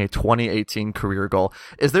you're making a 2018 career goal,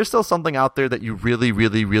 is there still something out there that you really,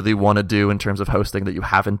 really, really want to do in terms of hosting that you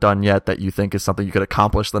haven't done yet that you think is something you could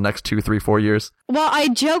accomplish the next 2, 3, 4 years? Well, I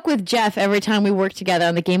joke with Jeff every time we work together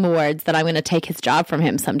on the Game Awards that I'm going to take his job from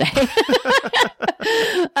him someday.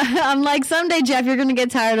 I'm like, someday, Jeff, you're going to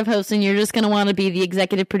get tired of hosting. You're just going to want to be the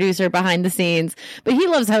executive producer behind the scenes. But he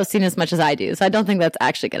loves hosting as much as I do, so I don't think that's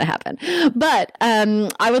actually going to happen. But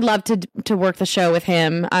I would love to work the show with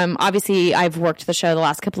him. Obviously, I've worked the show the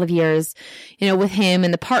last couple of years, with him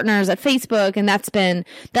and the partners at Facebook, and that's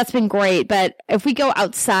been great. But if we go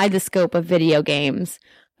outside the scope of video games,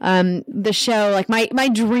 the show, like my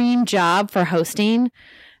dream job for hosting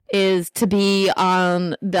is to be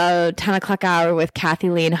on the 10 o'clock hour with Kathy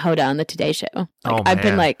Lee and Hoda on the Today Show. I've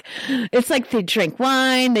been like, it's like they drink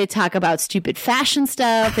wine, they talk about stupid fashion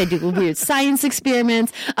stuff, they do weird science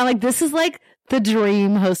experiments. I'm like, this is like the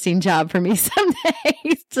dream hosting job for me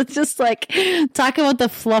someday. So just like talk about the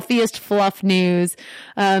fluffiest fluff news,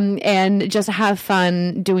 and just have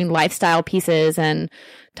fun doing lifestyle pieces and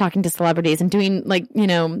talking to celebrities and doing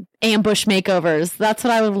ambush makeovers. That's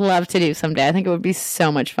what I would love to do someday. I think it would be so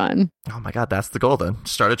much fun. Oh my God, that's the goal then.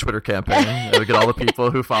 Start a Twitter campaign. It'll get all the people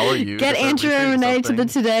who follow you. Get Andrea Rene to the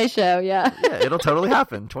Today Show, yeah. Yeah, it'll totally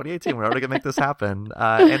happen. 2018, we're already going to make this happen.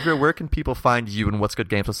 Andrea, where can people find you and What's Good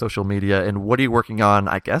Games on social media? And what are you working on,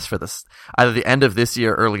 I guess, for this, either the end of this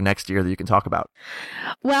year or early next year that you can talk about?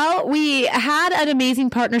 Well, we had an amazing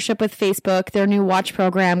partnership with Facebook, their new watch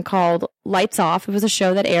program called Lights Off. It was a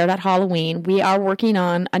show that aired at Halloween. We are working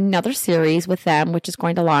on another series with them, which is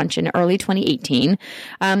going to launch in early 2018.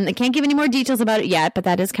 I can't give any more details about it yet, but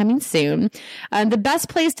that is coming soon. The best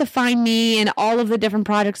place to find me and all of the different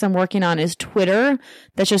projects I'm working on is Twitter.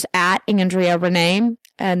 That's just at Andrea Rene.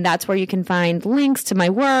 And that's where you can find links to my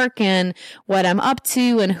work and what I'm up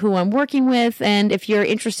to and who I'm working with. And if you're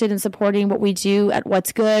interested in supporting what we do at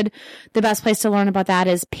What's Good, the best place to learn about that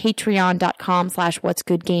is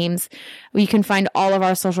patreon.com/whatsgoodgames. You can find all of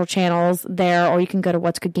our social channels there, or you can go to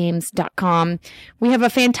whatsgoodgames.com. We have a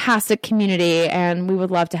fantastic community, and we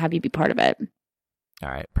would love to have you be part of it.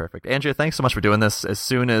 All right, perfect. Andrea, thanks so much for doing this. As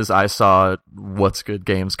soon as I saw What's Good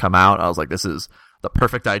Games come out, I was like, this is the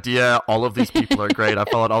perfect idea. All of these people are great. I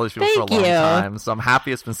followed all these people for a long time. So I'm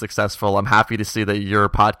happy it's been successful. I'm happy to see that your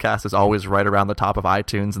podcast is always right around the top of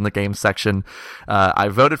iTunes in the game section. I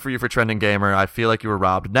voted for you for Trending Gamer. I feel like you were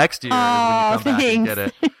robbed. Next year is when you come back and get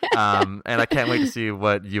it. And I can't wait to see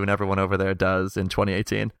what you and everyone over there does in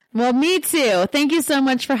 2018. Well, me too. Thank you so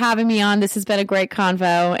much for having me on. This has been a great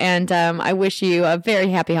convo, and I wish you a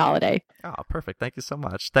very happy holiday. Oh, perfect. Thank you so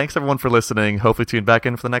much. Thanks, everyone, for listening. Hopefully tune back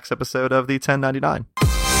in for the next episode of the 1099.